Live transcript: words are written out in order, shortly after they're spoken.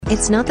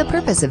It's not the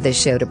purpose of this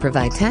show to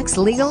provide tax,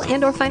 legal,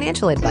 and/or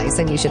financial advice,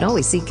 and you should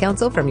always seek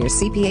counsel from your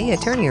CPA,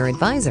 attorney, or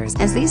advisors,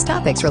 as these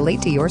topics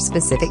relate to your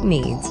specific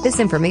needs.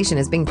 This information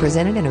is being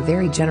presented in a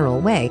very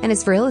general way and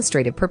is for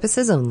illustrative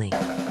purposes only.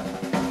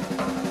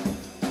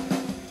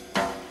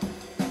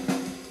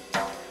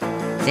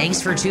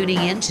 Thanks for tuning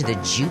in to the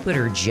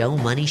Jupiter Joe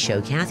Money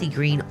Show. Kathy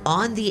Green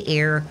on the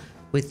air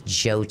with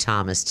Joe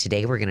Thomas.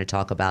 Today we're going to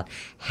talk about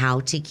how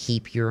to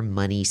keep your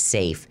money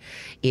safe.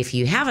 If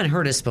you haven't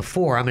heard us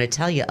before, I'm going to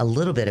tell you a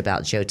little bit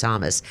about Joe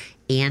Thomas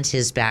and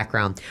his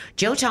background.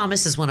 Joe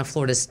Thomas is one of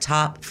Florida's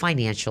top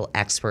financial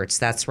experts.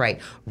 That's right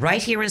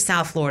here in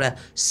South Florida,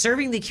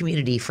 serving the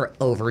community for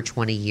over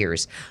 20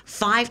 years.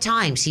 5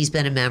 times he's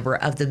been a member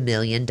of the $1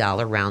 Million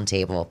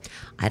Roundtable.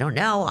 I don't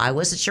know, I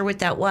wasn't sure what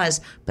that was,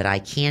 but I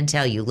can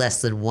tell you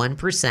less than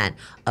 1%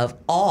 of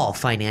all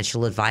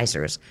financial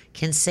advisors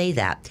can say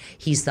that.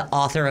 He's the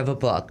author of a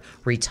book,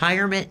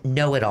 Retirement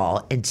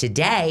Know-It-All, and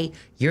today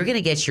you're going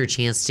to get your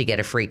chance to get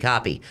a free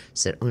copy.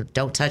 So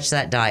don't touch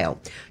that dial.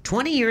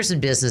 20 years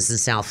in business in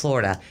South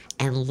Florida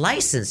and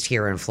licensed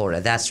here in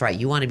Florida. That's right.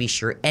 You want to be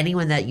sure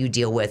anyone that you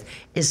deal with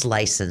is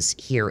licensed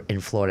here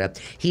in Florida.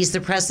 He's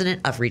the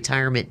president of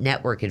Retirement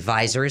Network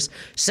Advisors.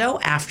 So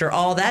after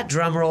all that,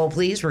 drum roll,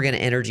 please, we're going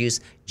to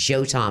introduce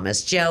Joe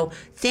Thomas. Joe,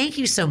 thank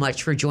you so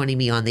much for joining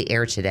me on the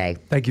air today.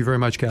 Thank you very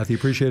much, Kathy.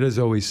 Appreciate it as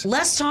always.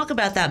 Let's talk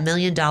about that $1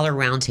 Million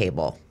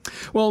Roundtable.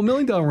 Well, $1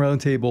 Million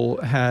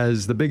Roundtable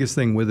has the biggest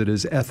thing with it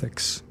is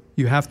ethics.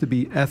 You have to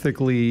be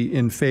ethically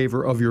in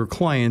favor of your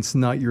clients,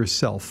 not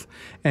yourself.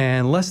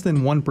 And less than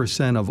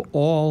 1% of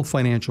all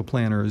financial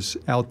planners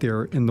out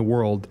there in the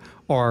world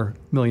are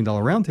 $1 Million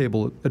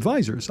Roundtable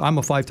advisors. I'm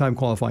a 5-time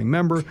qualifying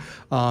member,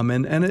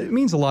 and it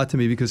means a lot to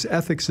me because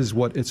ethics is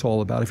what it's all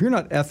about. If you're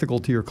not ethical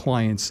to your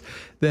clients,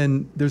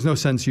 then there's no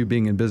sense you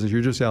being in business.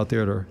 You're just out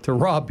there to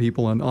rob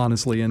people, and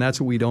honestly, and that's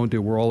what we don't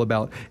do. We're all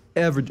about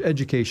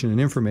education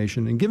and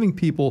information and giving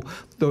people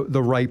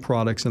the right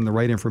products and the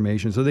right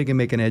information so they can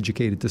make an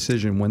educated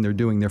decision when they're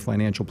doing their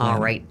financial planning.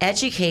 All right.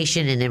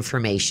 Education and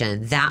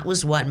information. That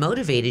was what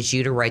motivated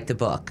you to write the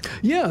book.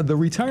 Yeah, the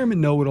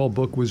Retirement Know-It-All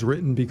book was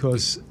written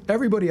because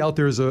everybody out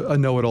there is a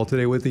know-it-all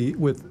today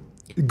with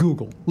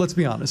Google. Let's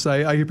be honest.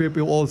 I hear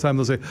people all the time,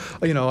 they'll say,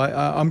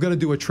 I'm going to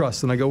do a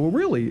trust. And I go, well,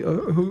 really?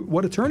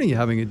 What attorney are you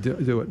having to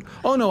do it?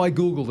 Oh, no, I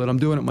Googled it. I'm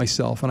doing it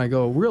myself. And I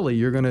go, really?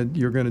 You're going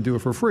to do it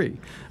for free?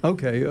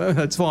 Okay,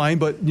 that's fine.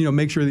 But,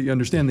 make sure that you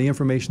understand the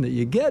information that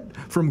you get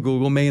from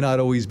Google may not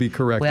always be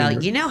correct.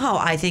 Well, you know how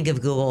I think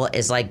of Google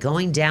is like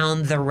going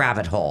down the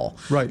rabbit hole.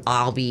 Right.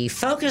 I'll be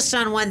focused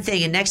on one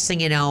thing, and next thing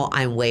you know,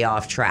 I'm way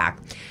off track.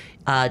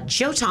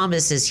 Joe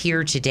Thomas is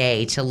here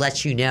today to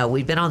let you know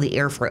we've been on the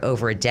air for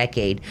over a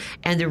decade,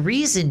 and the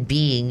reason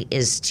being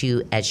is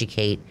to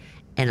educate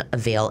and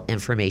avail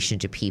information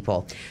to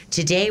people.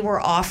 Today we're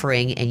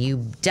offering, and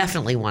you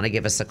definitely want to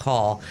give us a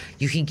call,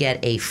 you can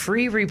get a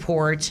free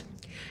report,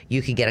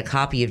 you can get a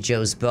copy of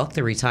Joe's book,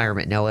 The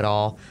Retirement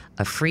Know-It-All,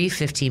 a free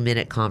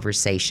 15-minute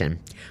conversation.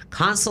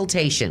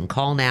 Consultation,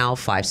 call now,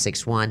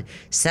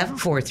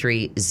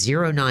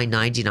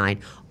 561-743-0999,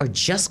 or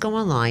just go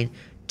online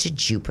to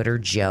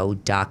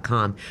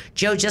jupiterjoe.com.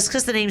 Joe, just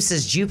because the name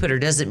says Jupiter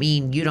doesn't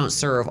mean you don't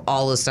serve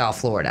all of South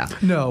Florida.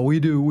 No,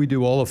 we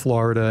do all of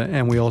Florida,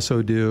 and we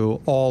also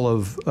do all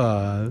of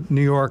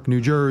New York,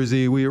 New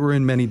Jersey. We're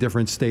in many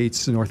different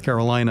states, North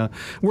Carolina.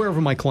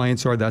 Wherever my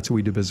clients are, that's where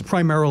we do business.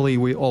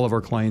 Primarily, all of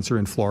our clients are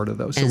in Florida,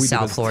 though. So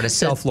South Florida.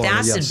 So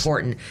that's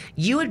important.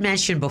 You had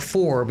mentioned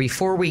before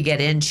we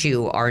get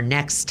into our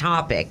next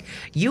topic,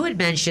 you had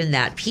mentioned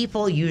that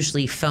people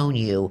usually phone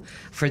you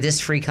for this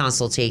free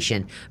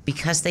consultation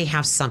because they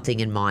have something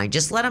in mind.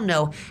 Just let them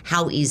know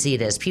how easy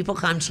it is. People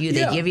come to you,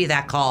 they give you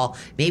that call.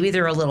 Maybe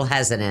they're a little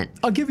hesitant.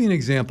 I'll give you an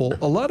example.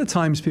 A lot of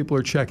times people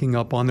are checking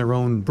up on their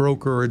own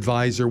broker or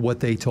advisor, what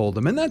they told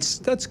them. And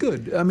that's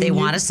good. I mean, they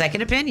want a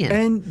second opinion.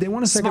 And they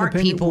want a second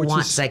opinion. Smart people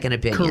want second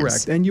opinions.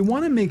 Correct. And you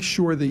want to make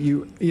sure that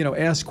you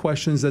ask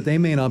questions that they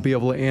may not be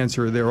able to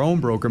answer, their own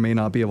broker may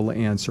not be able to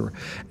answer.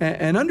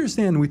 And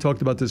understand, we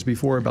talked about this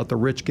before, about the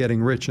rich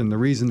getting rich. And the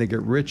reason they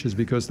get rich is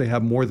because they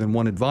have more than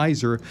one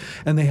advisor,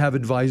 and they have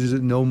advisors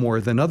that know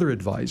more than other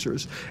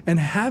advisors. And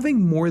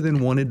having more than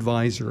one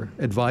advisor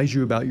advise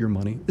you about your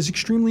money is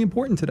extremely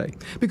important today,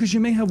 because you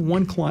may have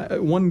one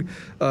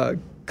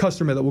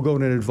customer that will go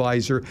to an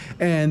advisor,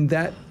 and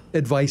that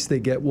advice they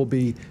get will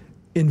be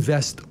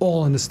invest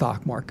all in the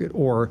stock market,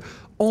 or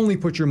only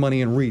put your money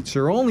in REITs,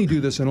 or only do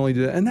this and only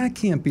do that. And that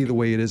can't be the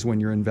way it is when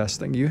you're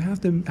investing. You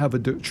have to have a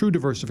true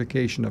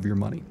diversification of your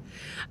money.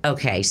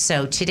 Okay,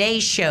 so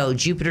today's show,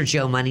 Jupiter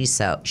Joe Money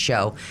Show,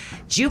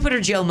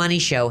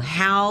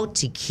 how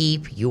to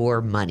keep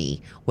your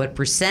money. What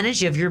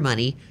percentage of your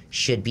money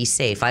should be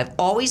safe? I've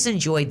always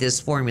enjoyed this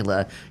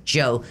formula,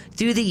 Joe.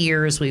 Through the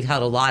years, we've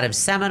held a lot of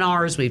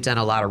seminars, we've done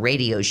a lot of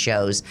radio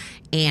shows,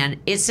 and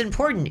it's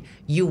important.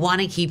 You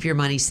want to keep your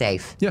money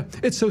safe. Yeah,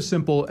 it's so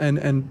simple,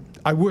 and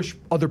I wish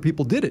other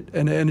people did it,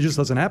 and it just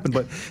doesn't happen.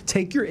 But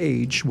take your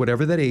age,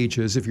 whatever that age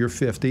is. If you're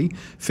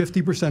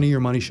 50% of your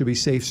money should be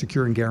safe,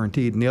 secure, and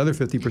guaranteed, and the other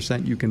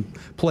 50% you can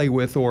play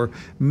with or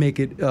make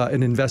it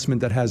an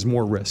investment that has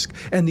more risk.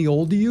 And the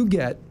older you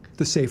get,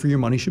 the safer your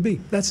money should be.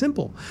 That's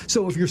simple.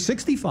 So if you're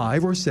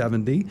 65 or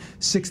 70,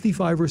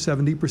 65 or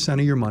 70%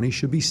 of your money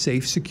should be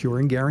safe, secure,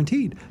 and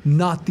guaranteed,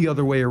 not the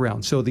other way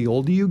around. So the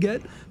older you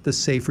get, the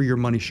safer your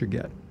money should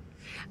get.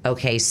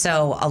 Okay,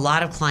 so a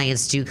lot of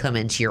clients do come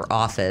into your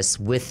office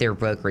with their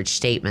brokerage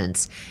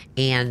statements,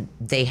 and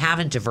they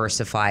haven't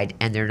diversified,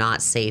 and they're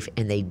not safe,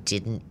 and they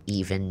didn't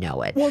even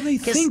know it. Well, they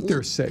think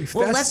they're safe.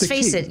 Well, That's let's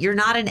face key. it, you're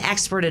not an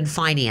expert in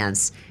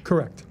finance.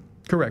 Correct.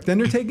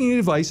 And they're taking the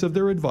advice of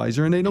their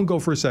advisor, and they don't go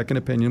for a second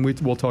opinion.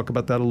 We'll talk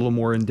about that a little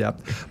more in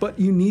depth. But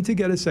you need to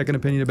get a second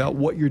opinion about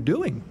what you're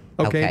doing.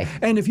 Okay.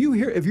 And if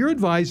your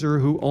advisor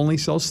who only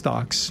sells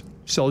stocks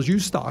sells you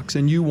stocks,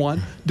 and you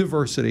want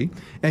diversity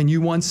and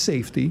you want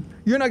safety,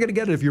 you're not going to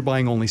get it if you're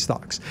buying only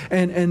stocks.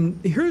 And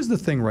here's the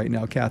thing right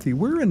now, Kathy,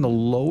 we're in the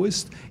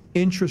lowest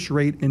interest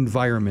rate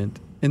environment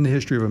in the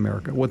history of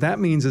America. What that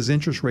means is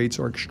interest rates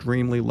are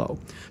extremely low.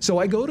 So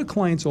I go to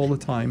clients all the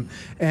time,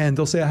 and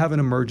they'll say, I have an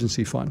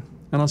emergency fund.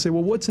 And I'll say,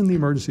 well, what's in the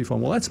emergency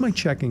fund? Well, that's my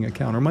checking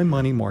account or my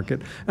money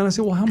market. And I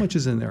say, well, how much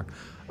is in there?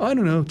 I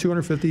don't know,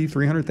 250,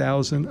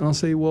 300,000. And I'll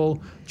say,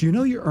 well, do you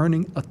know you're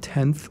earning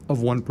 1/10 of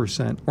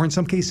 1%, or in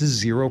some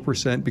cases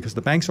 0%, because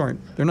the banks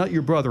they're not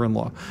your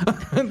brother-in-law.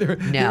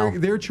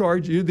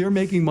 They're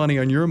making money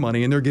on your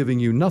money, and they're giving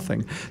you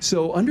nothing.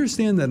 So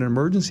understand that an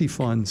emergency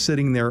fund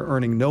sitting there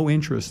earning no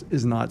interest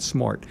is not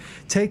smart.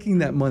 Taking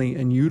that money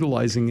and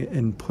utilizing it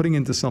and putting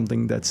into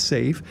something that's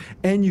safe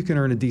and you can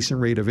earn a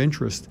decent rate of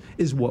interest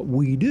is what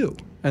we do.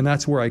 And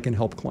that's where I can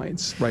help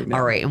clients right now.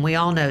 All right. And we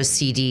all know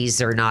CDs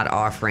are not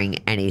offering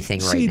anything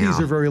right now. CDs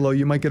are very low.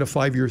 You might get a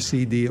 5-year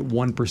CD at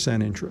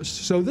 1%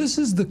 interest. So this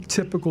is the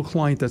typical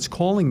client that's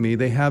calling me.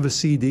 They have a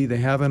CD, they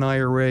have an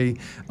IRA,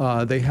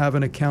 they have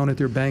an account at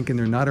their bank, and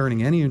they're not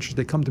earning any interest.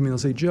 They come to me and they'll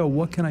say, Joe,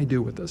 what can I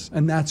do with this?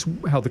 And that's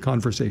how the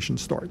conversation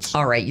starts.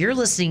 All right. You're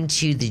listening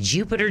to the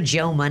Jupiter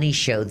Joe Money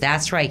Show.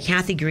 That's right.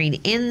 Kathy Green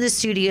in the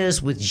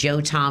studios with Joe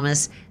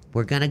Thomas.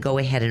 We're going to go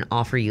ahead and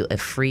offer you a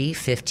free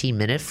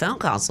 15-minute phone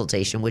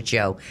consultation with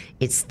Joe.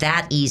 It's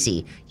that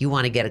easy. You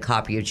want to get a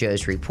copy of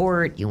Joe's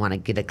report. You want to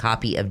get a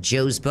copy of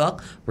Joe's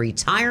book,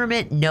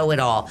 Retirement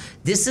Know-It-All.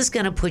 This is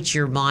going to put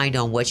your mind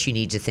on what you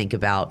need to think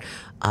about.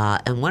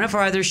 In one of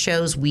our other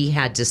shows, we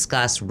had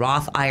discussed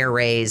Roth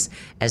IRAs.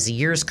 As the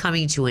year's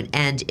coming to an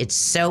end, it's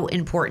so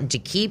important to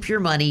keep your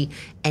money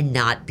and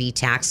not be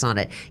taxed on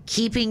it.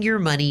 Keeping your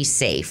money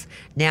safe.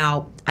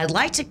 Now, I'd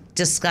like to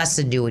discuss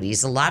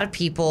annuities. A lot of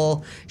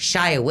people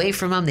shy away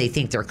from them. They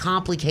think they're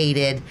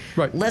complicated.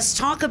 Right. Let's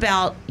talk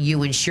about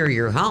you insure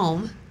your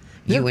home,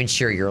 you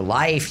insure your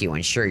life, you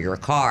insure your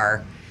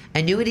car.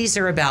 Annuities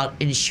are about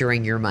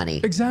insuring your money.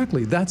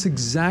 Exactly. That's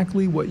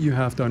exactly what you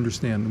have to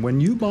understand.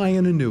 When you buy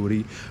an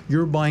annuity,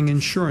 you're buying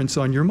insurance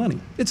on your money.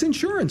 It's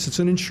insurance. It's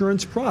an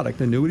insurance product.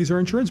 Annuities are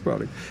an insurance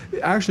product.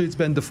 Actually, it's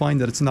been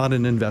defined that it's not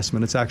an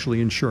investment. It's actually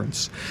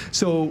insurance.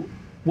 So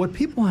what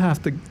people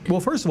have to, well,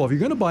 first of all, if you're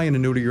going to buy an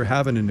annuity or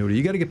have an annuity,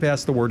 you got to get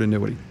past the word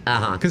annuity.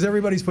 Because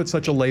everybody's put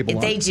such a label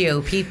on it. They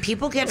do.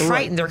 People get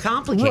frightened. They're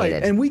complicated.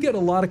 Right. And we get a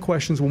lot of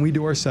questions when we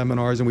do our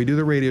seminars and we do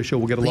the radio show.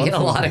 We'll get a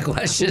lot of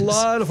questions. A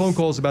lot of phone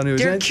calls about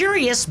annuities. They're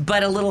curious,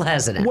 but a little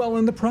hesitant. Well,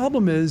 and the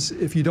problem is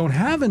if you don't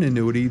have an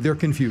annuity, they're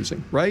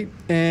confusing, right?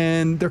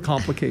 And they're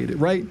complicated,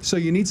 right? So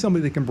you need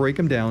somebody that can break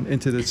them down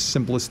into the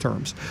simplest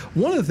terms.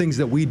 One of the things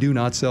that we do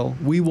not sell,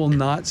 we will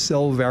not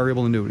sell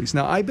variable annuities.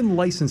 Now, I've been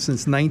licensed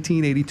since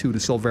 1982 to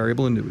sell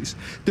variable annuities.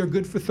 They're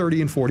good for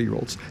 30 and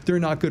 40-year-olds. They're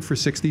not good for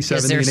 60, 70,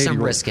 and 80-year-olds. There's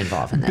some risk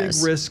involved in those.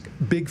 Big risk,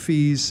 big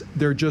fees.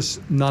 They're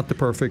just not the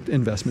perfect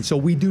investment. So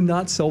we do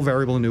not sell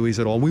variable annuities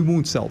at all. We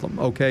won't sell them,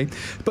 okay?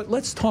 But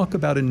let's talk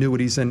about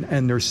annuities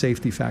and their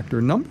safety factor.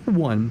 Number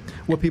one,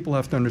 what people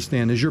have to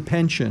understand is your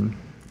pension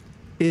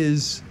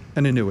is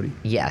an annuity.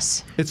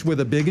 Yes. It's with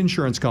a big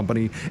insurance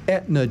company,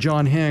 Aetna,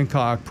 John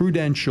Hancock,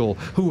 Prudential,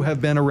 who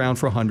have been around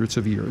for hundreds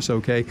of years,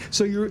 okay?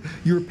 So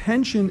your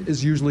pension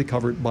is usually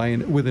covered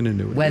with an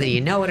annuity. Whether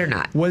you know it or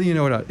not. Whether you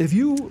know it or not. If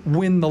you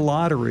win the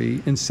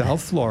lottery in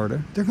South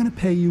Florida, they're going to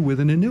pay you with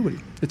an annuity.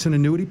 It's an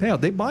annuity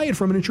payout. They buy it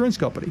from an insurance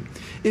company.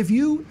 If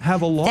you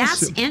have a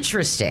lawsuit... That's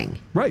interesting.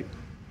 Right.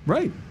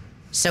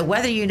 So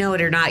whether you know it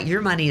or not,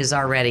 your money is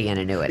already in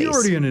annuities. You're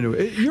already in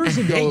annuity. Years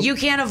ago, you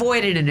can't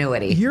avoid an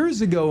annuity.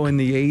 Years ago in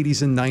the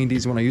 80s and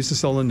 90s when I used to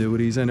sell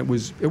annuities, and it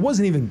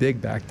wasn't even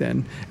big back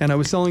then, and I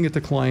was selling it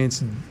to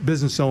clients,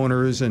 business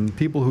owners, and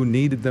people who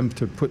needed them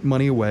to put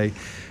money away.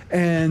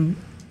 And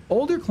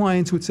older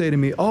clients would say to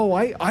me, oh,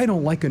 I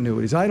don't like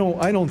annuities. I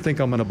don't think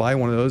I'm going to buy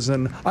one of those,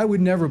 and I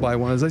would never buy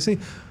one of those. I say,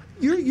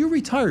 you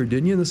retired,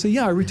 didn't you? And they say,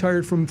 yeah, I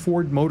retired from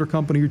Ford Motor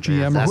Company or GM.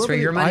 Yeah, or that's whoever,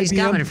 where your money's IBM.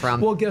 coming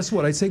from. Well, guess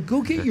what? I'd say,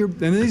 go get your,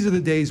 and these are the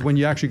days when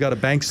you actually got a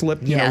bank slip.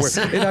 Yes,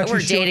 Where it actually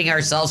we're dating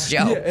ourselves,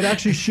 Joe. Yeah, it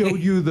actually showed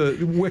you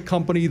what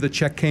company the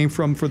check came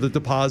from for the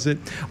deposit.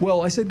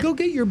 Well, I said, go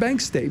get your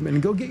bank statement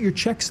and go get your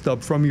check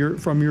stub from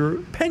your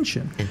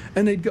pension.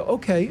 And they'd go,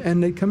 okay,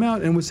 and they'd come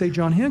out and would say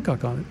John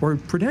Hancock on it or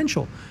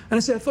Prudential. And I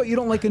said, I thought you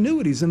don't like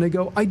annuities. And they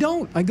go, I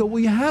don't. I go, well,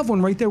 you have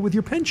one right there with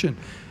your pension.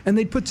 And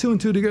they'd put two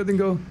and two together and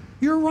go,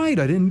 you're right,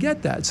 I didn't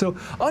get that. So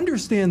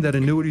understand that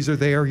annuities are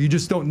there. You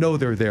just don't know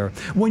they're there.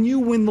 When you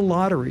win the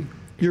lottery,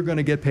 you're going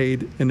to get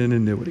paid in an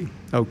annuity,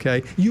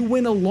 okay? You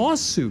win a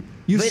lawsuit,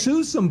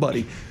 sue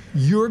somebody,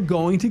 you're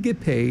going to get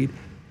paid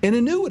an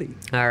annuity.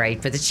 All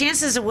right, but the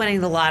chances of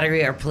winning the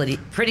lottery are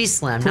pretty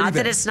slim. Not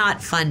that it's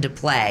not fun to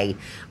play,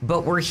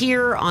 but we're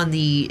here on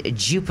the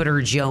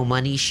Jupiter Joe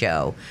Money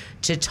Show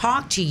to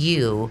talk to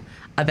you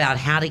about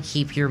how to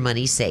keep your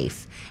money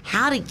safe,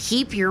 how to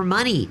keep your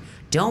money.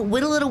 Don't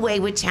whittle it away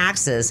with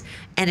taxes.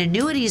 And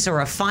annuities are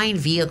a fine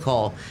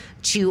vehicle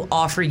to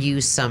offer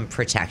you some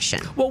protection.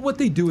 Well, what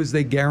they do is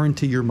they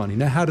guarantee your money.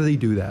 Now, how do they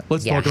do that?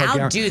 Let's talk about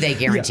how do they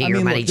guarantee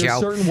your money, Joe? There's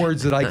certain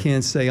words that I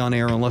can't say on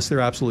air unless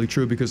they're absolutely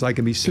true because I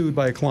can be sued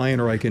by a client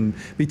or I can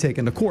be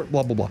taken to court,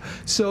 blah, blah, blah.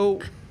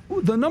 So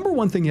the number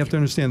one thing you have to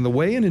understand, the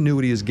way an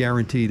annuity is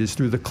guaranteed is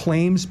through the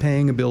claims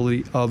paying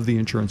ability of the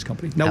insurance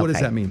company. Now, what does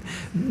that mean?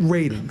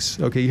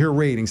 Ratings. Okay, you hear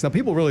ratings. Now,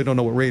 people really don't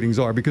know what ratings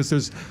are because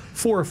there's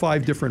 4 or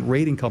 5 different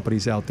rating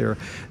companies out there.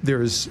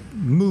 There's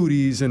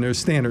Moody's and there's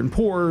Standard &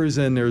 Poor's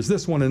and there's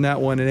this one and that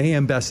one, and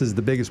AM Best is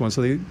the biggest one.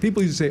 So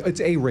people usually say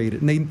it's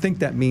A-rated, and they think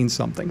that means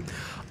something.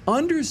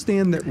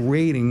 Understand that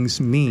ratings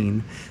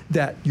mean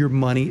that your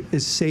money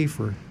is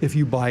safer if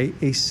you buy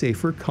a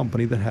safer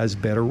company that has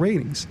better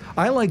ratings.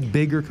 I like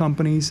bigger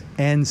companies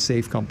and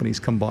safe companies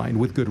combined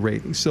with good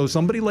ratings. So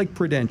somebody like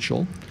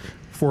Prudential,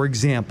 for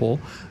example,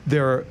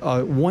 they're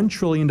a $1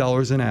 trillion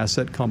in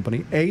asset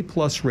company, A+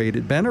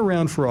 rated, been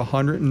around for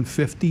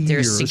 150 years.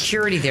 There's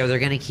security there. They're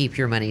going to keep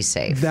your money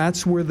safe.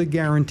 That's where the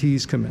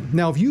guarantees come in.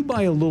 Now, if you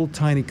buy a little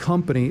tiny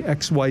company,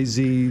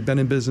 XYZ, been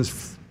in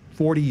business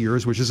 40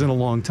 years, which isn't a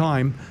long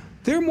time,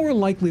 they're more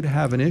likely to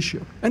have an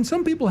issue. And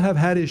some people have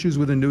had issues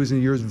with annuities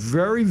in years,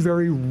 very,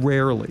 very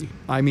rarely.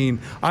 I mean,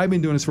 I've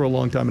been doing this for a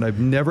long time, and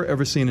I've never,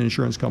 ever seen an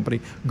insurance company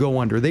go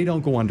under. They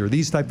don't go under.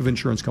 These type of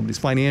insurance companies,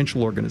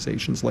 financial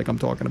organizations like I'm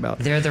talking about.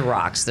 They're the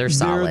rocks. They're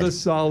solid. They're the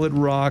solid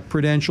rock.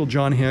 Prudential,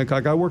 John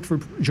Hancock. I worked for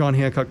John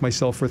Hancock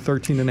myself for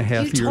 13 and a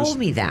half years. You told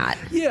me that.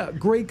 Yeah,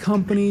 great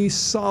company,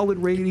 solid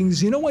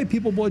ratings. You know why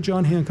people bought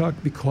John Hancock?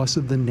 Because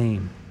of the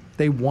name.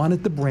 They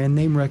wanted the brand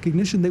name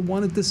recognition. They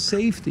wanted the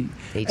safety.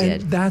 They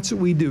did. And that's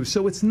what we do.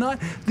 So it's not,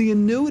 the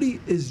annuity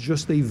is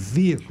just a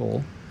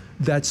vehicle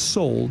that's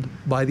sold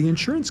by the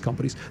insurance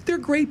companies. They're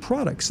great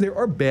products. There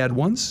are bad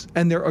ones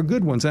and there are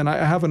good ones. And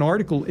I have an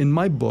article in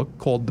my book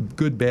called The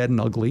Good, Bad,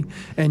 and Ugly.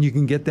 And you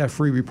can get that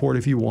free report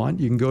if you want.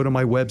 You can go to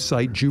my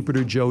website,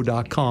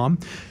 jupiterjoe.com.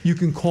 You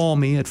can call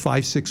me at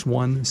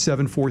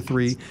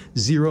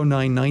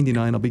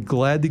 561-743-0999. I'll be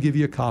glad to give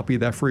you a copy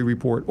of that free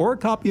report or a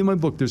copy of my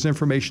book. There's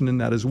information in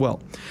that as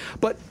well.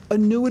 But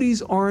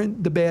annuities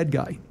aren't the bad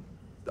guy.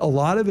 A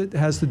lot of it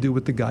has to do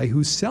with the guy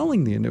who's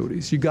selling the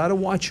annuities. You got to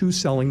watch who's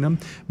selling them.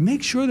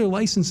 Make sure they're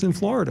licensed in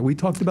Florida. We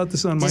talked about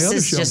this on my other show.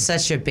 This is just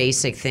such a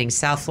basic thing.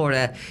 South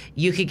Florida,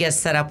 you could get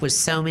set up with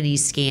so many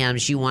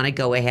scams. You want to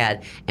go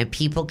ahead, and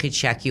people could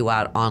check you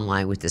out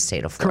online with the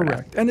state of Florida.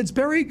 Correct. And it's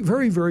very,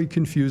 very, very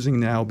confusing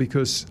now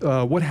because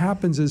what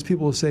happens is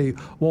people will say,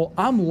 well,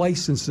 I'm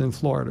licensed in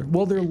Florida.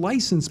 Well, they're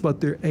licensed,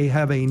 but they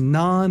have a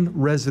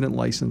non-resident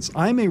license.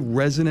 I'm a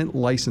resident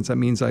license. That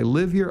means I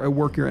live here, I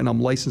work here, and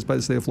I'm licensed by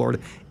the state of Florida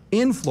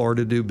in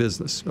Florida to do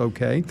business,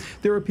 okay?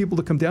 There are people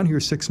that come down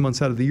here 6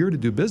 months out of the year to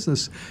do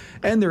business,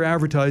 and they're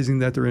advertising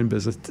that they're in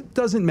business. It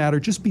doesn't matter.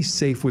 Just be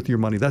safe with your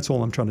money. That's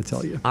all I'm trying to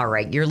tell you. All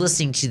right. You're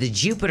listening to the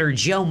Jupiter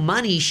Joe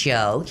Money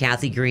Show.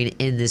 Kathy Green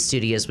in the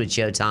studios with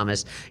Joe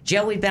Thomas.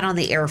 Joe, we've been on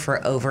the air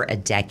for over a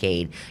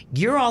decade.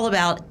 You're all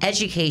about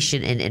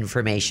education and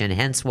information,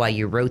 hence why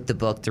you wrote the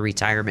book, The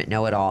Retirement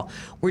Know-It-All.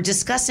 We're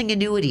discussing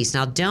annuities.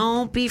 Now,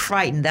 don't be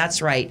frightened.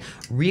 That's right.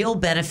 Real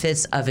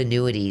benefits of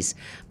annuities.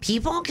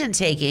 People can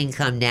take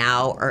income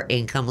now or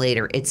income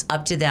later. It's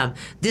up to them.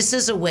 This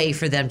is a way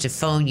for them to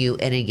phone you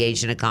and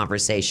engage in a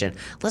conversation.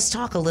 Let's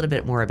talk a little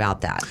bit more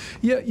about that.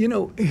 Yeah, you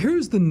know,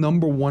 here's the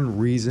number one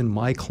reason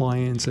my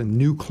clients and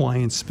new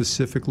clients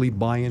specifically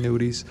buy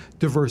annuities: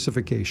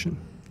 diversification.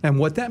 And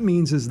what that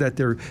means is that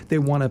they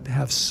want to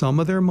have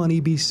some of their money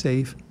be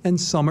safe and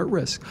some at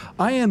risk.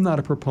 I am not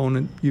a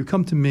proponent. You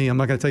come to me, I'm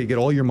not going to tell you get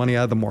all your money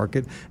out of the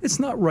market. It's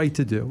not right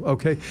to do,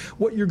 okay?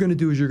 What you're going to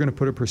do is you're going to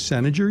put a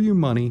percentage of your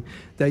money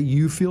that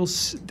you feel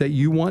that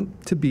you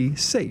want to be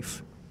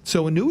safe.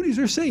 So annuities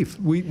are safe.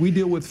 We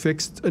deal with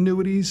fixed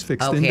annuities,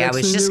 fixed index Okay, I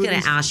annuities. was just going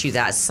to ask you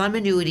that. Some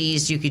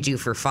annuities you could do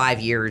for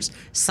 5 years,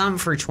 some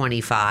for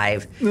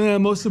 25.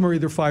 Most of them are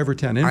either 5 or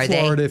 10. In Are they?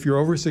 Florida, if you're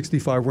over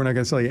 65, we're not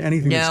going to sell you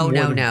anything that's No. more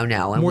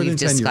And more we've than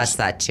 10 discussed years.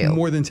 that too.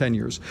 More than 10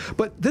 years.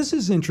 But this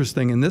is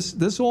interesting, and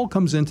this all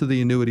comes into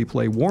the annuity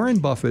play. Warren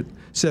Buffett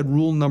said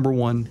rule number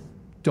 1,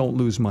 don't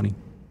lose money.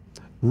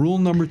 Rule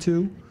number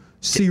 2,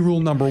 see rule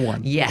number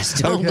 1.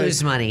 Yes, don't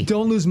lose money.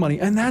 Don't lose money.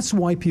 And that's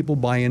why people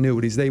buy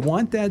annuities. They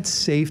want that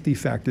safety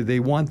factor. They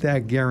want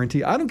that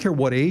guarantee. I don't care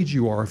what age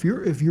you are.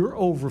 If you're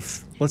over,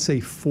 let's say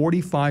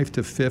 45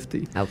 to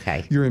 50,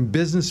 okay, you're in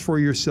business for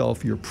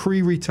yourself, you're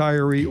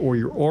pre-retiree or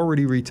you're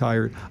already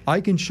retired, I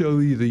can show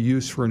you the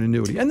use for an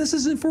annuity. And this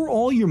isn't for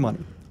all your money.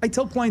 I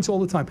tell clients all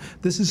the time,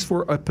 this is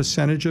for a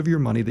percentage of your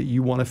money that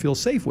you want to feel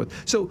safe with.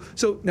 So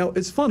now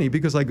it's funny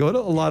because I go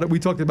to we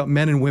talked about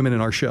men and women in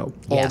our show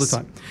all the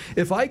time.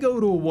 If I go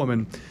to a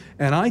woman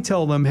and I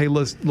tell them, hey,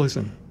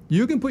 listen,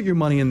 you can put your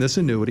money in this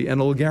annuity and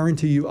it'll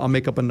guarantee you, I'll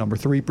make up a number,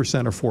 3%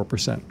 or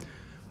 4%.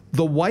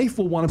 The wife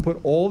will want to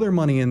put all their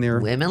money in there.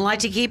 Women like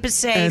to keep it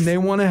safe. And they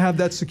want to have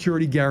that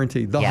security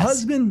guarantee. The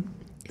husband,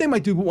 they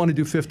might want to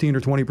do 15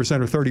 or 20%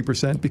 or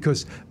 30%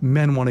 because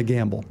men want to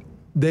gamble.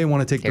 They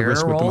want to take the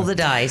risk with roll the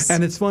dice.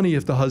 And it's funny,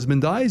 if the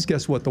husband dies,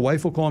 guess what? The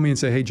wife will call me and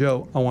say, hey,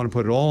 Joe, I want to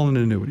put it all in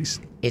annuities.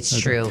 It's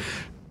true.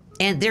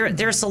 And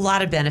there's a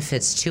lot of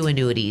benefits to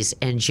annuities,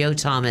 and Joe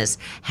Thomas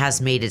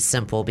has made it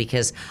simple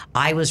because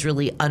I was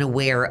really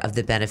unaware of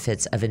the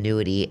benefits of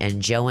annuity,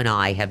 and Joe and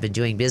I have been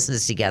doing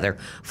business together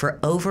for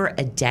over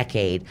a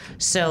decade.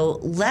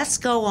 let's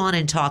go on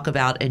and talk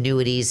about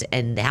annuities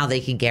and how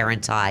they can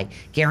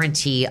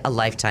guarantee a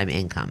lifetime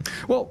income.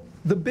 Well,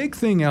 the big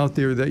thing out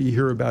there that you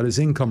hear about is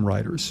income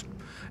riders.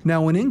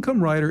 Now, an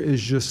income rider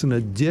is just an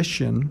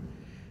addition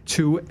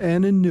to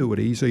an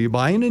annuity. So you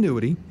buy an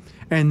annuity,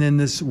 and then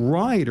this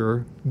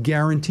rider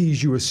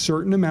guarantees you a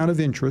certain amount of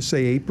interest,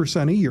 say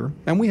 8% a year.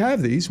 And we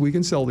have these. We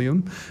can sell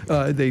them.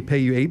 They pay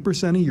you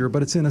 8% a year,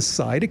 but it's in a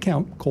side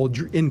account called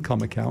your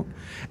income account.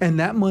 And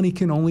that money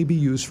can only be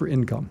used for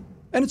income.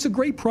 And it's a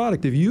great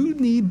product. If you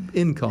need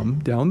income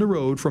down the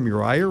road from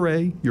your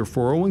IRA, your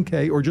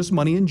 401k, or just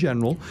money in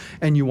general,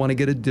 and you want to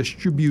get a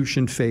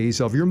distribution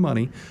phase of your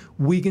money,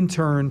 we can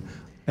turn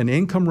an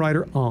income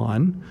rider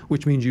on,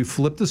 which means you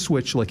flip the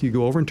switch, like you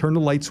go over and turn the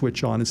light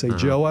switch on and say,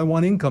 Joe, I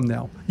want income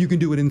now. You can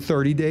do it in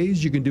 30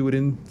 days. You can do it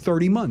in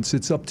 30 months.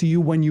 It's up to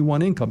you when you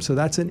want income. So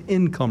that's an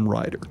income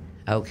rider.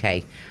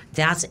 Okay,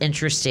 that's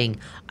interesting.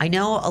 I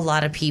know a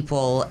lot of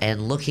people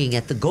and looking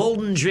at the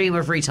golden dream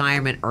of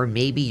retirement, or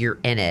maybe you're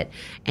in it,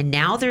 and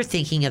now they're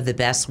thinking of the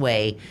best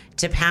way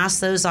to pass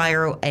those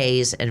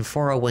IRAs and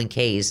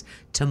 401ks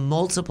to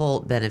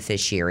multiple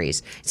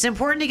beneficiaries. It's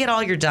important to get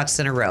all your ducks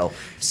in a row.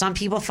 Some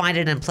people find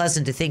it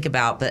unpleasant to think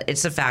about, but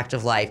it's a fact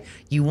of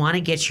life. You want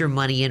to get your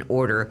money in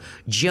order.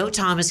 Joe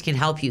Thomas can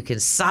help you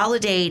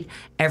consolidate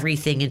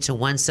everything into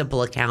one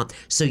simple account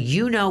so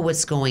you know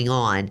what's going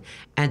on,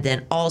 and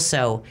then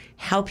also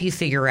help you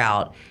figure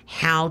out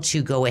how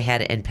to go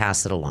ahead and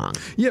pass it along.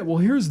 Yeah, well,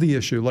 here's the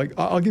issue. Like,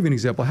 I'll give you an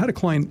example. I had a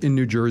client in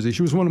New Jersey.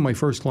 She was one of my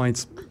first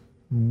clients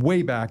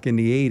way back in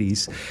the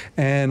 80s.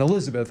 And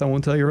Elizabeth, I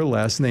won't tell you her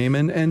last name,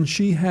 and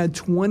she had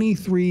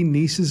 23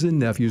 nieces and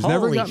nephews.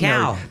 Never Holy got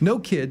cow. married. No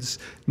kids,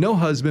 no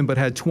husband, but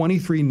had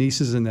 23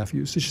 nieces and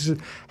nephews. So she said,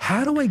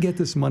 how do I get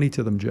this money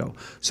to them, Joe?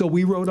 So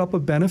we wrote up a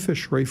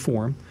beneficiary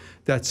form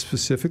that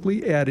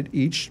specifically added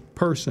each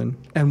person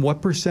and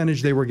what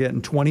percentage they were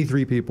getting,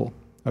 23 people.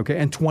 Okay,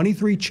 and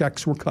 23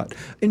 checks were cut.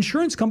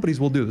 Insurance companies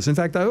will do this. In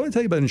fact, I want to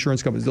tell you about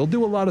insurance companies. They'll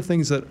do a lot of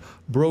things that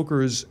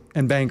brokers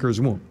and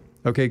bankers won't.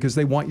 Okay, because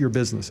they want your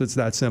business. It's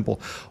that simple.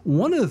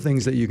 One of the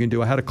things that you can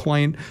do, I had a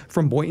client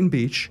from Boynton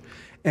Beach,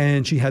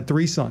 and she had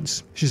 3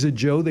 sons. She said,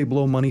 Joe, they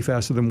blow money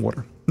faster than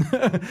water.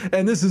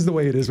 And this is the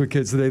way it is with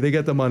kids today. They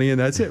get the money and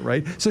that's it,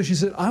 right? So she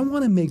said, I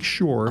want to make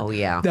sure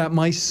that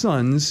my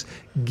sons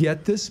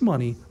get this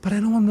money, but I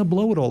don't want them to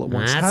blow it all at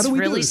once. That's How do we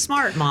really do this?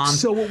 smart, Mom.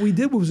 So what we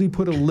did was we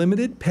put a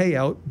limited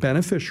payout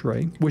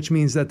beneficiary, which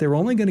means that they're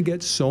only going to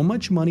get so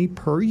much money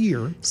per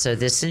year. So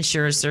this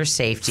ensures their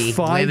safety,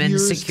 5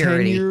 women's years,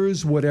 security. 10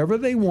 years, whatever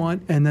they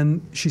want. And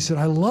then she said,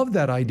 I love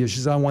that idea. She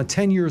said, I want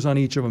 10 years on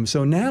each of them.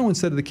 So now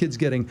instead of the kids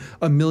getting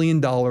 $1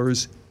 million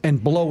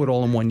and blow it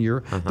all in 1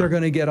 year, they're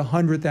going to get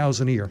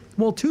 $100,000 a year.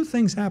 Well, 2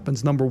 things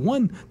happens. Number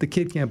 1, the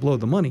kid can't blow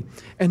the money.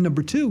 And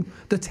number 2,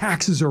 the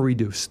taxes are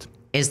reduced.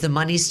 Is the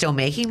money still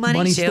making money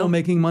Money's too? still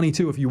making money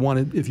too if you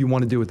want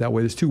to do it that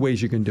way. There's 2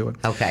 ways you can do it.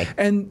 Okay.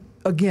 And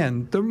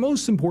again, the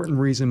most important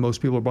reason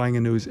most people are buying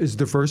annuities is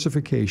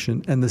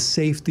diversification and the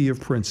safety of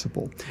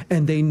principal.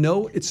 And they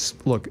know it's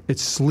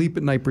sleep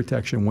at night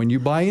protection. When you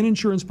buy an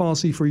insurance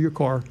policy for your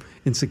car,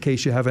 it's in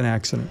case you have an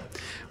accident.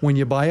 When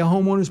you buy a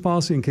homeowner's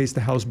policy in case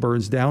the house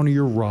burns down or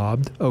you're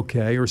robbed,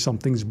 okay, or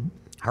something's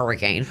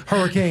Hurricane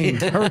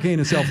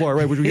in South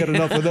Florida, right? Which we get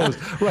enough of those,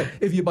 right?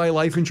 If you buy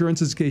life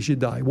insurance, it's in case you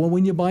die. Well,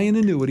 when you buy an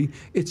annuity,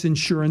 it's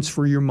insurance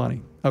for your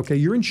money. Okay,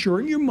 you're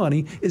insuring your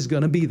money is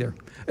going to be there.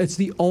 It's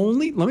the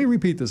only. Let me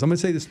repeat this. I'm going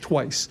to say this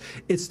twice.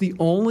 It's the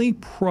only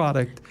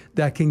product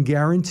that can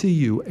guarantee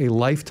you a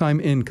lifetime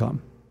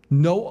income.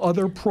 No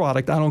other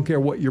product, I don't care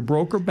what your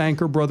broker,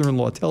 banker,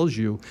 brother-in-law tells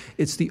you,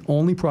 it's the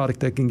only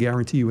product that can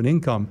guarantee you an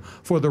income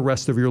for the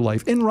rest of your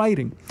life in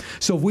writing.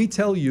 So if we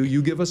tell you,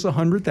 you give us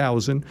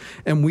 $100,000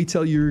 and we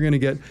tell you you're going to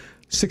get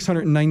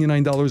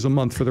 $699 a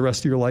month for the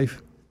rest of your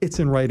life, it's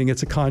in writing,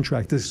 it's a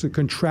contract. This is a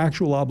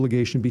contractual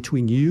obligation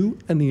between you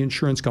and the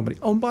insurance company.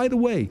 Oh, and by the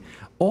way,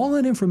 all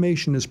that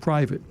information is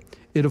private.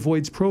 It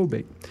avoids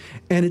probate.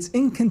 And it's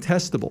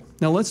incontestable.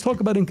 Now let's talk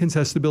about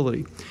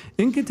incontestability.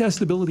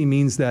 Incontestability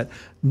means that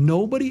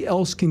nobody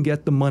else can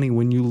get the money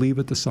when you leave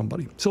it to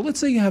somebody. So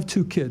let's say you have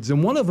two kids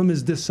and one of them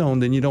is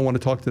disowned and you don't want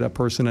to talk to that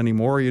person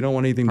anymore, or you don't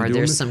want anything to do with it. Or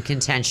there's some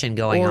contention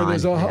going on. Or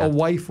there's a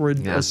wife or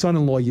a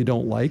son-in-law you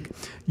don't like.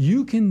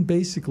 You can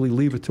basically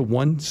leave it to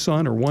one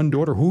son or one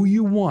daughter, who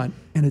you want,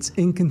 and it's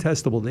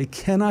incontestable. They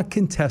cannot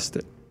contest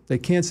it. They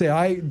can't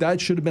say,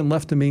 that should have been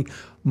left to me.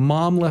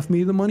 Mom left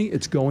me the money.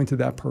 It's going to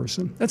that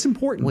person. That's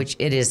important. Which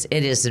it is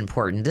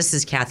important. This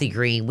is Kathy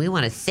Green. We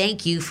want to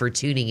thank you for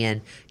tuning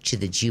in to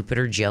the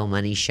Jupiter Joe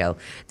Money Show.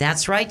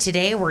 That's right.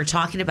 Today we're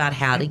talking about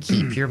how to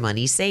keep your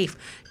money safe.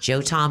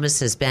 Joe Thomas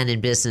has been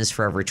in business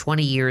for over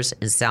 20 years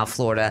in South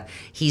Florida.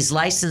 He's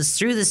licensed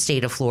through the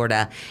state of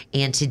Florida.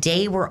 And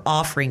today we're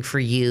offering for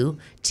you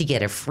to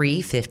get a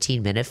free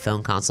 15-minute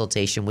phone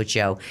consultation with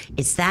Joe.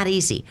 It's that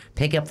easy.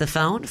 Pick up the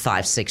phone,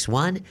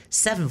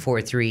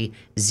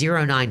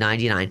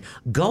 561-743-0999.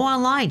 Go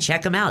online,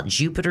 check him out,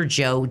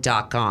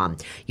 jupiterjoe.com.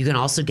 You can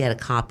also get a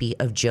copy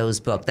of Joe's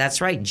book.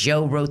 That's right,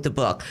 Joe wrote the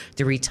book,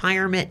 The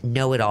Retirement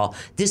Know-It-All.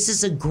 This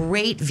is a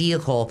great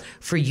vehicle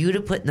for you to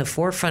put in the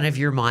forefront of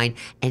your mind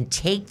and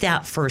take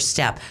that first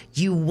step.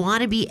 You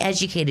want to be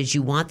educated,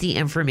 you want the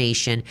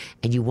information,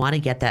 and you want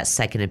to get that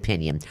second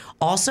opinion.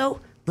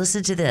 Also,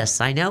 listen to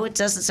this. I know it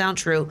doesn't sound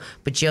true,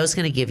 but Joe's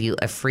going to give you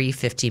a free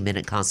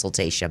 15-minute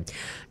consultation.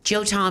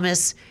 Joe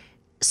Thomas,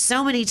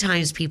 so many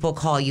times people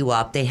call you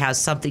up. They have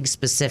something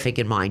specific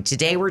in mind.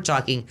 Today, we're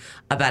talking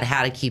about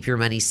how to keep your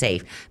money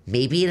safe.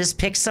 Maybe it has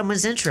piqued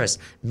someone's interest.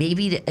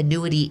 Maybe the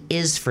annuity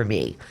is for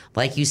me.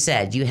 Like you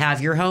said, you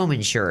have your home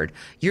insured.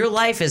 Your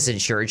life is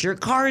insured. Your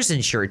car is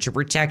insured to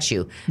protect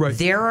you. Right.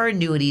 There are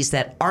annuities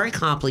that aren't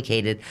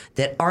complicated,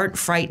 that aren't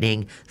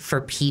frightening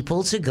for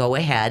people to go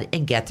ahead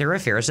and get their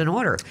affairs in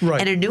order. Right.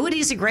 And annuity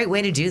is a great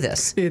way to do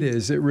this. It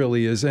is. It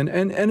really is. And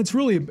it's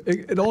really,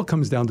 it all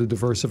comes down to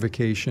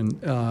diversification.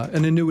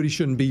 An annuity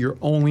shouldn't be your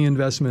only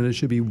investment. It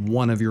should be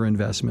one of your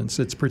investments.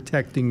 It's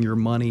protecting your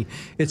money.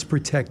 It's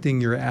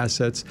protecting your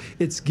assets.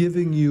 It's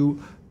giving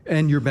you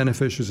and your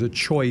beneficiaries a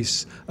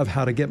choice of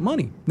how to get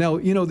money. Now,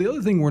 the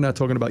other thing we're not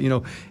talking about,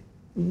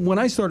 when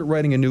I started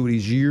writing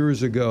annuities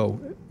years ago,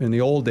 in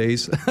the old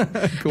days,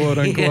 quote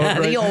unquote, yeah,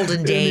 right? the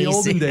olden days. In the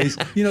olden days,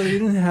 they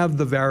didn't have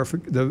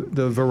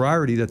the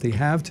variety that they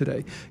have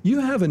today.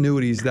 You have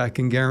annuities that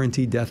can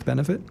guarantee death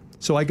benefit.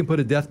 So I can put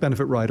a death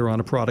benefit rider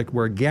on a product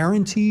where it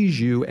guarantees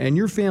you and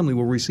your family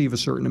will receive a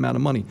certain amount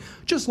of money,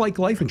 just like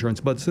life insurance,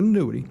 but it's an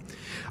annuity.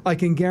 I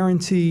can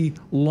guarantee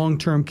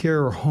long-term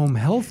care or home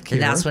health care.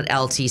 And that's what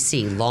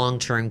LTC,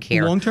 long-term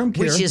care. Long-term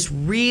care. Which is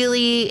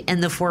really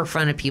in the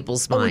forefront of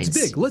people's minds. Oh,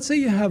 it's big. Let's say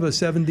you have a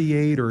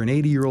 78 or an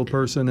 80-year-old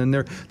person, and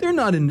they're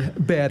not in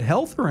bad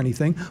health or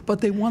anything,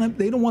 but they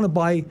don't want to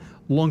buy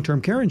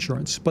long-term care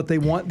insurance, but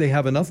they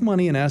have enough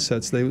money and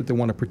assets. They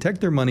want to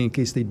protect their money in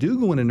case they do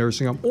go in a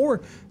nursing home,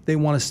 or they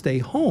want to stay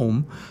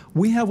home.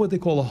 We have what they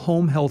call a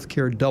home health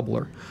care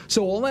doubler.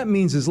 So all that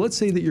means is, let's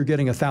say that you're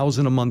getting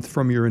 $1,000 a month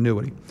from your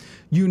annuity.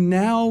 You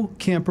now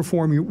can't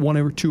perform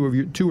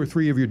two or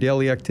three of your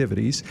daily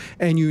activities,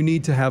 and you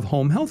need to have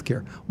home health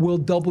care. We'll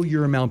double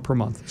your amount per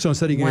month. So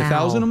instead of getting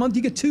 $1,000 a month,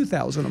 you get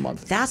 $2,000 a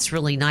month. That's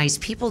really nice.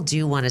 People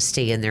do want to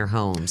stay in their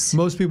homes.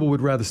 Most people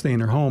would rather stay in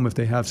their home if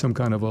they have some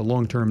kind of a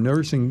long-term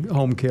nursing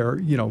home care,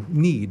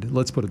 need.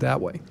 Let's put it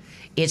that way.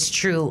 It's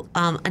true.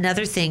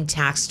 Another thing,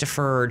 tax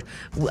deferred.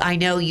 I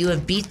know you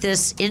have beat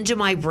this into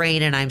my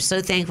brain, and I'm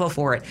so thankful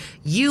for it.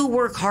 You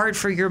work hard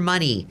for your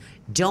money.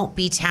 Don't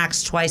be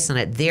taxed twice on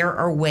it. There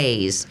are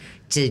ways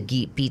to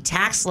be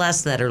taxed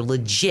less that are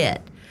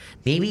legit.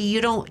 Maybe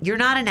you're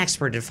not an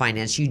expert in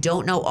finance. You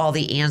don't know all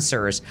the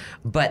answers,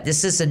 but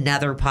this is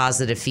another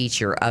positive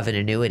feature of an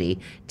annuity,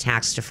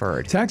 tax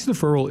deferred. Tax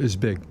deferral is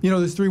big.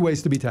 There's three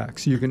ways to be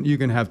taxed. You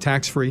can have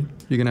tax free,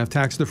 you can have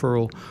tax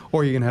deferral,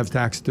 or you can have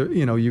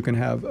you can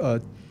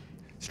have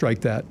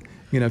strike that.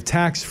 You can have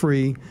tax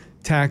free,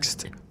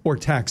 taxed, or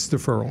tax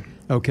deferral.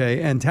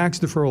 Okay, and tax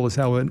deferral is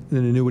how an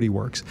annuity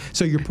works.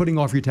 So you're putting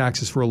off your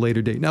taxes for a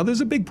later date. Now, there's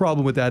a big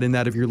problem with that in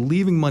that if you're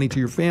leaving money to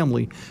your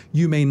family,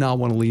 you may not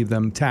want to leave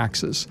them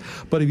taxes.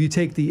 But if you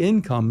take the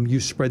income, you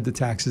spread the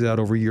taxes out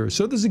over years.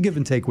 So there's a give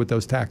and take with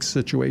those tax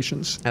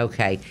situations.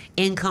 Okay.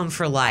 Income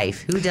for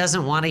life. Who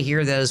doesn't want to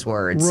hear those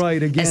words?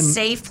 Right, again. A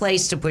safe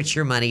place to put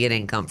your money at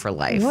income for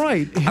life.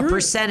 Right. A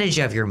percentage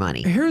of your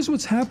money. Here's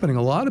what's happening.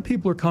 A lot of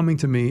people are coming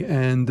to me,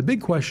 and the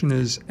big question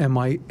is, am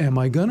I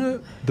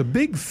gonna, the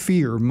big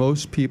fear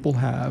most people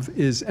have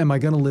is, am I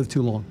gonna live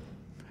too long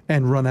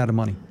and run out of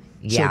money?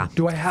 Yeah. So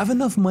do I have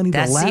enough money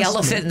That's to last me? the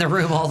elephant in the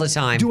room all the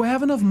time. Do I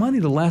have enough money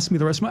to last me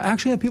the rest of my... I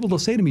actually have people, they'll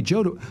say to me,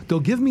 Joe, they'll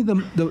give me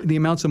the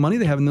amounts of money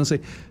they have, and they'll say,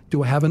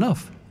 do I have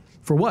enough?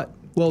 For what?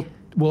 Well,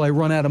 will I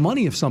run out of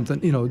money if something,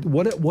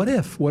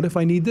 what if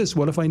I need this?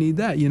 What if I need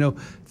that?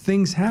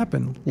 Things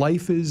happen.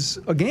 Life is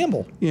a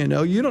gamble.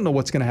 You don't know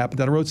what's going to happen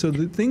down the road. So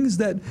the things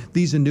that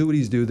these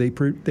annuities do, they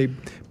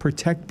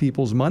protect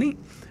people's money,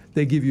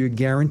 they give you a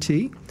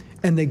guarantee,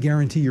 and they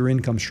guarantee your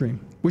income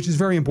stream, which is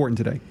very important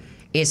today.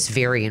 It's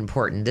very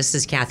important. This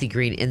is Kathy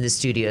Green in the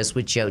studios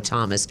with Joe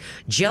Thomas.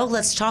 Joe,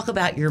 let's talk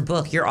about your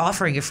book. You're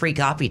offering a free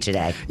copy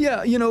today.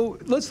 Yeah,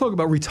 let's talk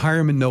about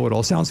retirement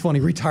know-it-all. Sounds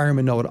funny,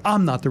 retirement know-it-all.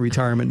 I'm not the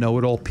retirement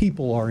know-it-all.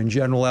 People are in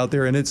general out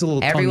there, and it's a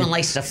little Everyone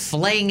likes to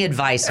fling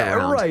advice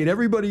around. Right.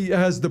 Everybody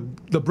has the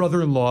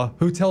brother-in-law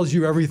who tells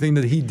you everything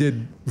that he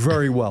did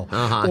very well.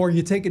 Or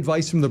you take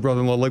advice from the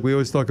brother-in-law, like we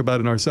always talk about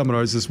in our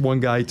seminars. This one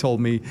guy told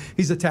me,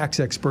 he's a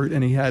tax expert,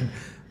 and he had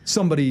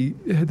somebody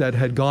that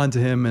had gone to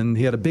him, and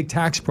he had a big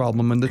tax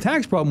problem. And the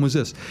tax problem was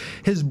this.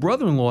 His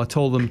brother-in-law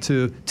told him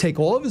to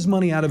take all of his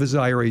money out of his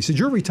IRA. He said,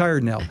 you're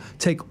retired now.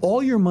 Take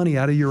all your money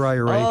out of your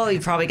IRA. Oh, he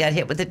probably got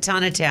hit with a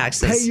ton of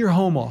taxes. Pay your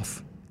home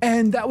off.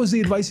 And that was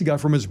the advice he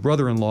got from his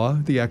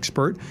brother-in-law, the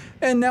expert.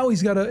 And now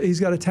he's got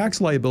a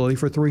tax liability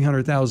for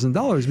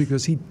 $300,000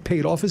 because he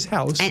paid off his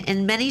house.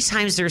 And many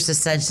times there's a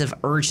sense of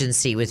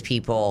urgency with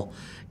people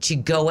to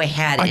go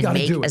ahead and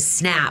make a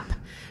snap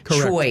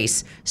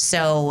choice.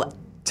 So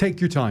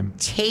take your time.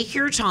 Take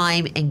your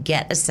time and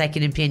get a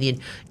second opinion.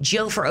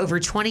 Joe, for over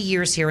 20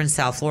 years here in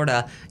South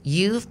Florida,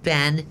 you've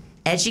been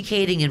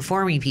educating,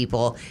 informing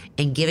people,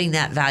 and giving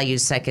that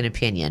valued second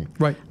opinion.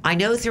 Right. I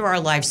know through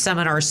our live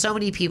seminars, so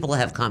many people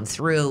have come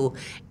through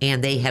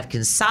and they have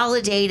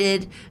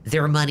consolidated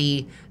their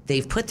money.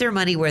 They've put their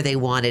money where they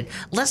wanted.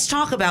 Let's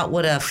talk about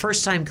what a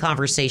first-time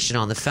conversation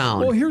on the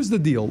phone. Well, here's the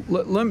deal.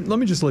 Let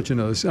me just let you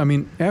know this. I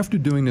mean, after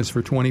doing this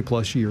for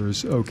 20-plus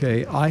years,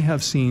 okay, I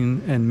have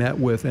seen and met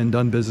with and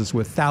done business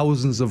with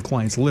thousands of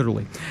clients,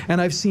 literally. And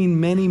I've seen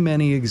many,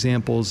 many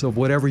examples of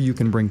whatever you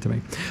can bring to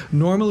me.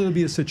 Normally, it'll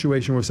be a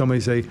situation where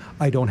somebody say,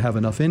 I don't have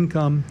enough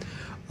income.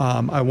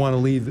 I want to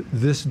leave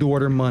this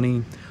daughter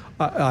money.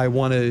 I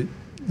want to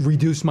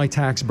reduce my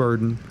tax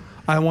burden.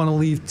 I want to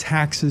leave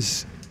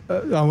taxes.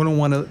 I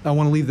want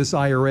to leave this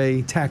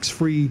IRA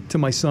tax-free to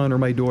my son or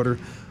my daughter.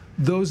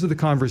 Those are the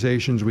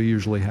conversations we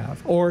usually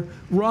have. Or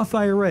Roth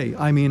IRA.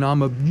 I mean,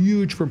 I'm a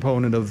huge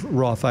proponent of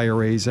Roth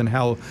IRAs and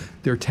how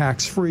they're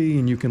tax-free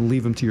and you can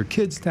leave them to your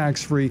kids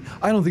tax-free.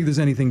 I don't think there's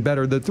anything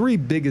better. The three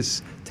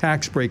biggest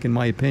tax break, in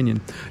my opinion,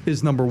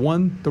 is number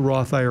one, the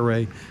Roth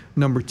IRA,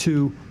 number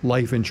two,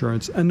 life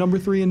insurance, and number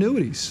three,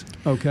 annuities.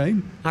 Okay?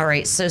 All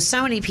right.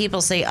 So many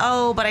people say,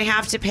 oh, but I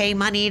have to pay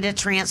money to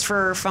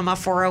transfer from a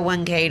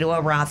 401k to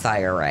a Roth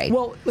IRA.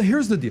 Well,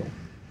 here's the deal.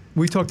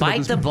 We talked about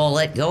this. Bite the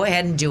bullet. Go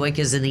ahead and do it,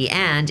 because in the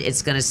end,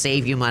 it's going to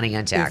save you money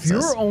on taxes. If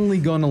you're only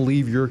going to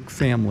leave your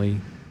family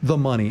the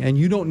money and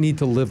you don't need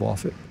to live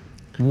off it,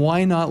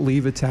 why not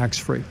leave it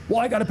tax-free?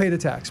 Well, I got to pay the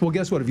tax. Well,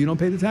 guess what? If you don't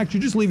pay the tax,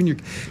 you're just leaving your...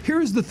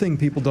 Here's the thing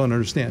people don't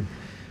understand.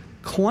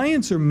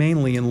 Clients are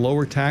mainly in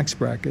lower tax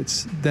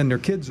brackets than their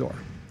kids are.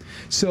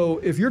 So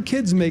if your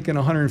kid's making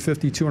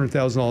 $150,000,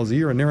 $200,000 a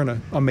year, and they're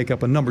in I'll make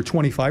up a number,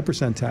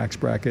 25% tax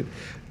bracket,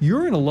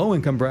 you're in a low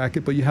income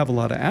bracket, but you have a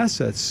lot of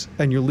assets,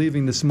 and you're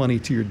leaving this money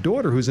to your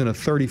daughter who's in a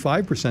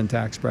 35%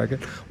 tax bracket.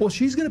 Well,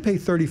 she's going to pay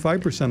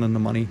 35% on the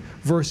money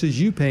versus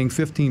you paying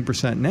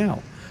 15%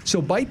 now.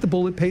 So bite the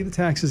bullet, pay the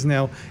taxes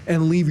now,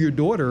 and leave your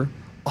daughter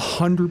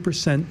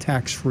 100%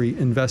 tax-free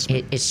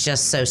investment. It's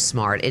just so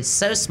smart. It's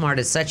so smart.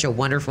 It's such a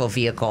wonderful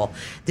vehicle.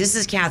 This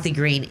is Kathy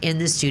Green in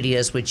the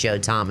studios with Joe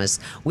Thomas.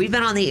 We've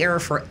been on the air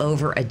for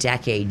over a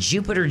decade.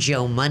 Jupiter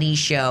Joe Money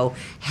Show,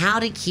 how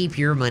to keep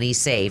your money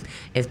safe.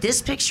 If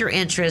this piques your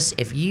interest,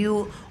 if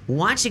you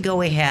want to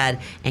go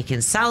ahead and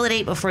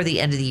consolidate before the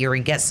end of the year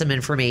and get some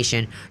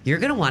information, you're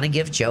going to want to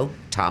give Joe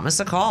Thomas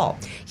a call.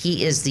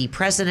 He is the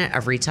president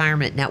of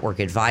Retirement Network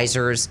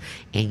Advisors,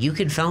 and you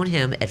can phone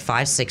him at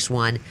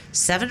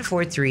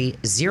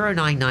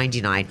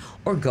 561-743-0999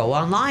 or go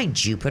online,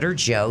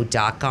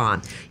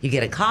 jupiterjoe.com. You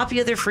get a copy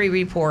of the free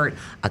report,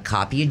 a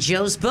copy of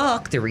Joe's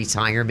book, The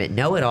Retirement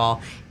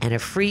Know-It-All, and a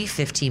free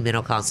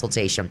 15-minute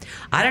consultation.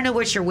 I don't know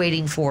what you're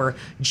waiting for.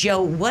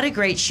 Joe, what a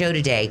great show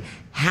today.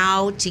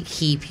 how to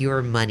keep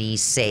your money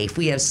safe.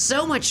 We have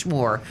so much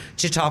more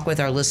to talk with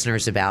our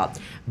listeners about.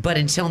 But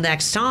until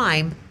next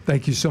time.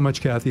 Thank you so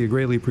much, Kathy. I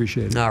greatly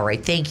appreciate it. All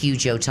right. Thank you,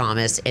 Joe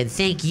Thomas. And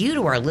thank you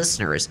to our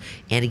listeners.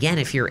 And again,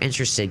 if you're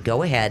interested,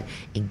 go ahead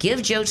and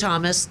give Joe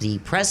Thomas, the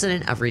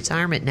president of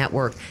Retirement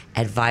Network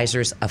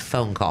Advisors, a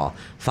phone call.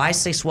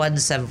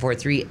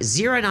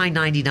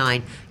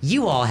 561-743-0999.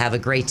 You all have a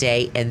great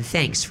day, and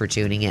thanks for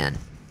tuning in.